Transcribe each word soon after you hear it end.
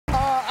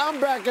I'm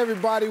back,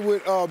 everybody,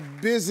 with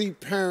busy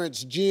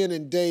parents, Jen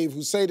and Dave,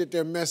 who say that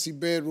their messy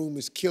bedroom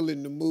is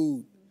killing the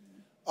mood.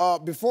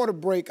 Before the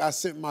break, I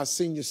sent my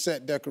senior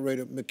set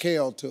decorator,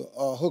 Mikel, to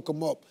hook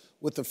them up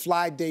with the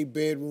Fly Day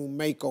bedroom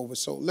makeover.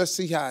 So let's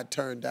see how it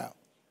turned out.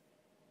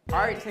 All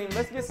right, team,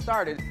 let's get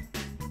started.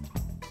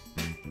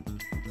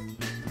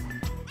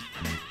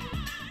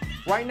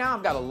 Right now,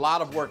 I've got a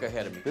lot of work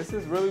ahead of me. This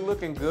is really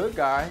looking good,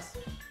 guys.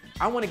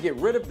 I want to get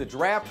rid of the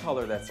drab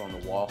color that's on the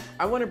wall.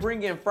 I want to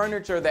bring in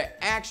furniture that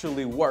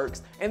actually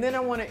works. And then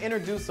I want to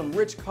introduce some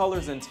rich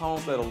colors and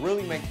tones that'll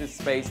really make this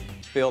space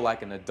feel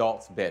like an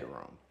adult's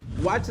bedroom.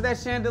 Watch that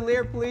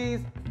chandelier, please.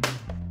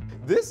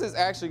 This is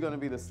actually going to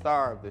be the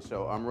star of the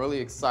show. I'm really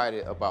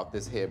excited about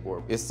this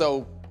headboard. It's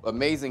so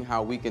amazing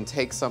how we can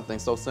take something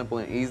so simple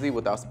and easy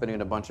without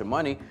spending a bunch of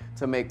money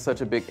to make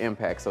such a big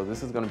impact. So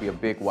this is going to be a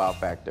big wow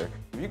factor.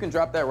 If you can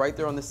drop that right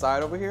there on the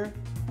side over here.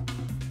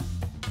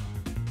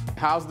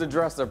 How's the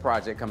dresser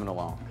project coming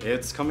along?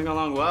 It's coming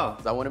along well.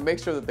 I want to make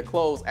sure that the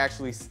clothes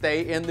actually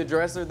stay in the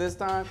dresser this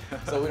time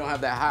so we don't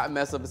have that hot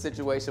mess of a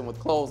situation with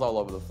clothes all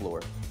over the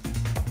floor.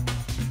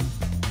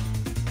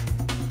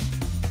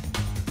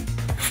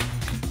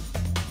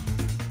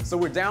 So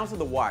we're down to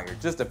the wire.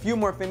 Just a few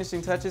more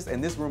finishing touches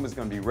and this room is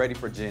going to be ready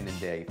for Jen and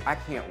Dave. I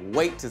can't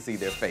wait to see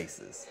their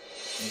faces.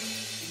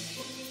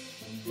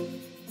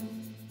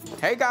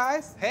 Hey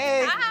guys.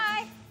 Hey.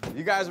 Hi.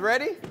 You guys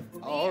ready?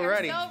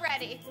 Already. So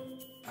ready.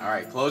 All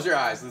right, close your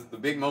eyes. This is the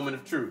big moment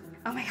of truth.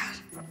 Oh my God.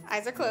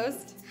 Eyes are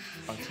closed.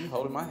 Aren't you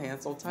holding my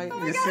hand so tight? Oh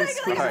my God, I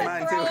feel like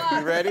mine throw up.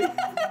 You ready?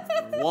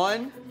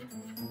 1,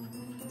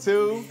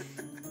 2,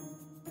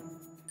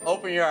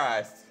 open your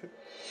eyes.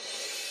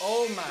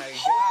 Oh my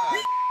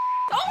God.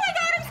 Oh my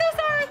God, I'm so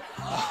sorry.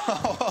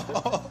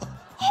 Oh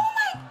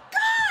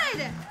my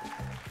God.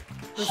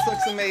 This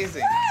looks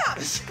amazing. Crap.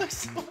 This looks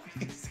so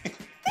amazing.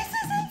 This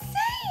is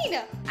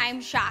insane.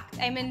 I'm shocked.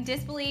 I'm in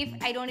disbelief.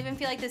 I don't even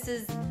feel like this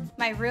is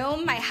my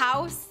room, my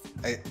house.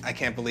 I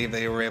can't believe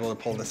they were able to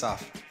pull this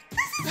off.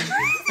 This is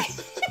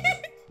crazy.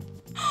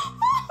 Oh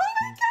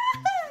my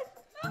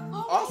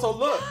God. Also,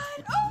 look,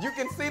 you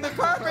can see the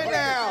carpet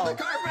now. The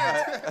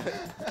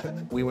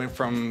carpet. We went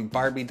from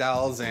Barbie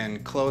dolls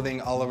and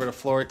clothing all over the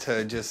floor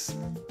to just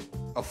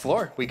a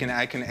floor.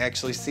 I can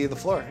actually see the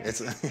floor.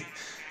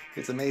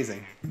 It's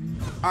amazing.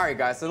 All right,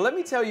 guys, so let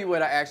me tell you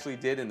what I actually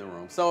did in the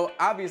room. So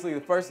obviously, the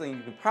first thing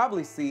you can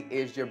probably see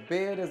is your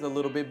bed is a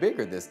little bit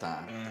bigger this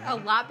time. A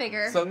lot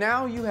bigger. So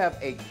now you have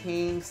a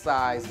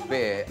king-size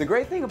bed. The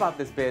great thing about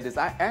this bed is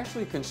I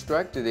actually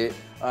constructed it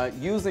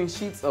using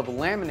sheets of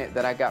laminate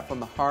that I got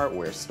from the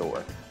hardware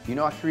store. You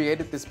know, I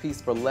created this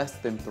piece for less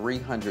than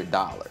 $300.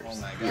 Oh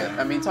my God. Yeah,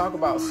 I mean, talk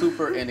about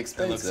super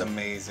inexpensive. It looks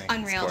amazing.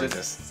 Unreal. It's gorgeous.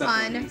 Just simple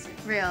and easy.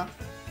 Unreal.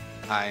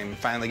 I'm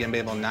finally gonna be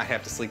able to not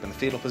have to sleep in the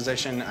fetal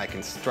position. I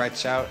can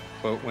stretch out,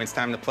 but when it's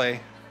time to play,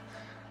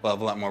 we'll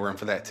have a lot more room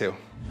for that too.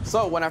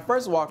 So when I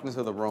first walked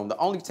into the room, the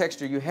only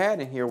texture you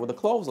had in here were the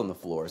clothes on the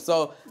floor.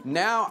 So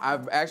now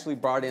I've actually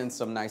brought in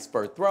some nice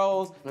fur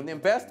throws, and then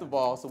best of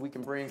all, so we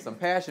can bring some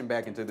passion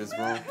back into this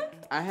room,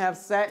 I have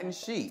satin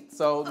sheets.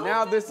 So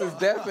now this is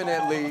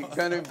definitely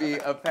gonna be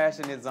a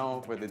passionate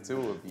zone for the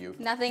two of you.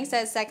 Nothing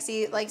says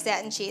sexy like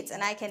satin sheets,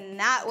 and I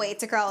cannot wait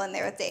to crawl in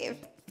there with Dave.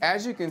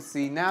 As you can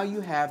see, now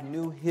you have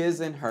new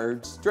his and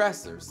hers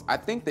dressers. I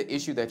think the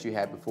issue that you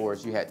had before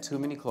is you had too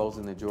many clothes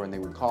in the drawer and they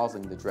were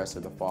causing the dresser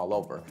to fall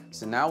over.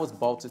 So now it's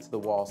bolted to the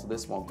wall so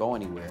this won't go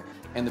anywhere.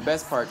 And the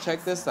best part,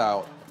 check this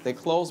out. They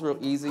close real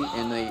easy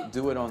and they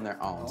do it on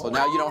their own. So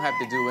now you don't have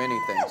to do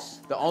anything.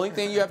 The only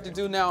thing you have to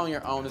do now on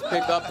your own is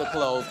pick up the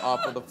clothes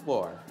off of the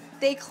floor.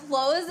 They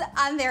close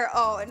on their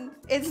own.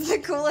 It's the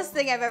coolest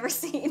thing I've ever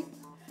seen.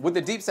 With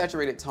the deep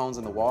saturated tones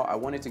in the wall, I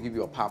wanted to give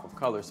you a pop of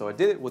color, so I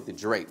did it with the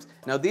drapes.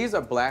 Now these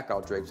are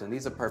blackout drapes, and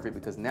these are perfect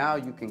because now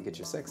you can get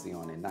your sexy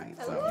on at night.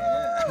 So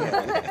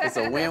yeah, it's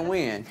a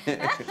win-win.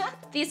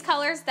 These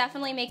colors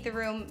definitely make the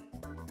room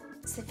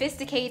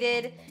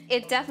sophisticated.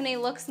 It definitely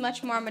looks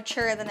much more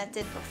mature than it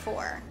did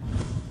before.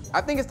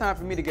 I think it's time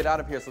for me to get out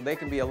of here so they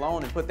can be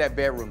alone and put that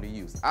bedroom to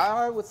use.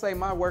 I would say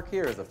my work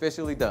here is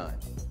officially done.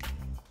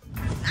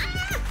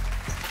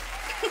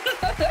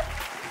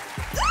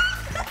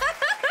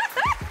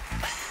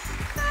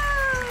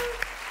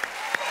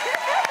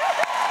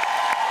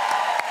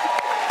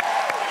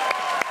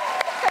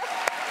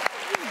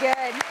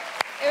 Good.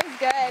 It was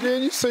good.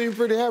 Jen, you seem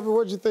pretty happy.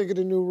 What'd you think of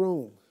the new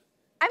room?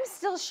 I'm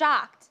still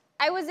shocked.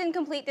 I was in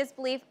complete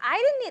disbelief.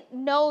 I didn't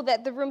know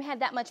that the room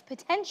had that much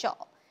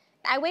potential.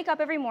 I wake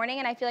up every morning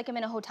and I feel like I'm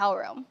in a hotel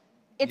room.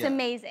 It's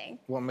amazing.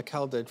 What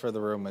Mikel did for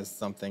the room is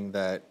something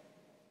that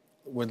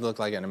would look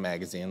like in a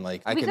magazine.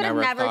 Like I We could could have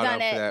never never thought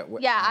done of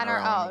it, that on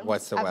our own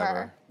whatsoever.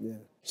 ever. Yeah.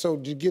 So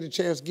did you get a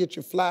chance to get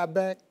your fly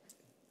back?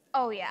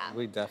 Oh yeah.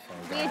 We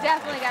definitely got We it.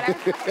 definitely got our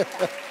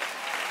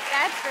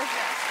That's for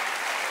sure.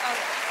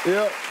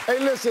 Yeah. Hey,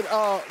 listen,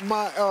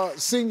 my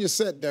senior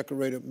set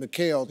decorator,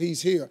 Mikel, he's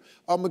here.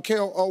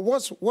 Mikel,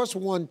 what's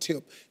one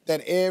tip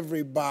that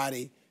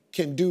everybody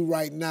can do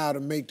right now to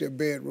make their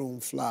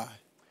bedroom fly?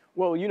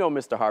 Well, you know,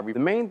 Mr. Harvey, the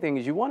main thing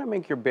is you want to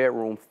make your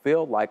bedroom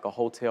feel like a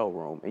hotel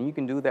room, and you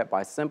can do that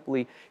by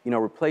simply,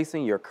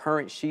 replacing your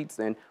current sheets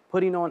and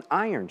putting on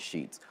iron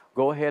sheets.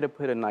 Go ahead and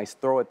put a nice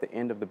throw at the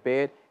end of the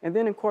bed, and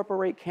then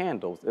incorporate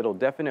candles. It'll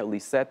definitely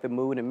set the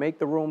mood and make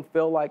the room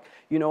feel like,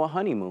 a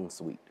honeymoon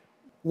suite.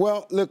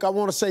 Well, look, I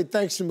want to say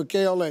thanks to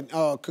Mikel and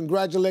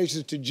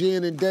congratulations to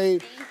Jen and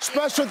Dave.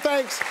 Special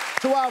thanks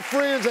to our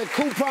friends at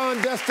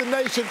Coupon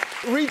Destination,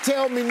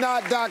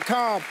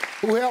 RetailMeNot.com,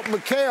 who helped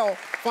Mikel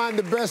find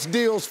the best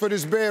deals for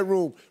this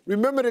bedroom.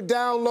 Remember to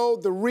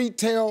download the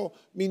Retail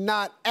Me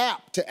Not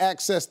app to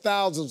access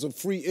thousands of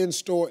free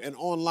in-store and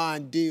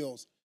online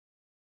deals.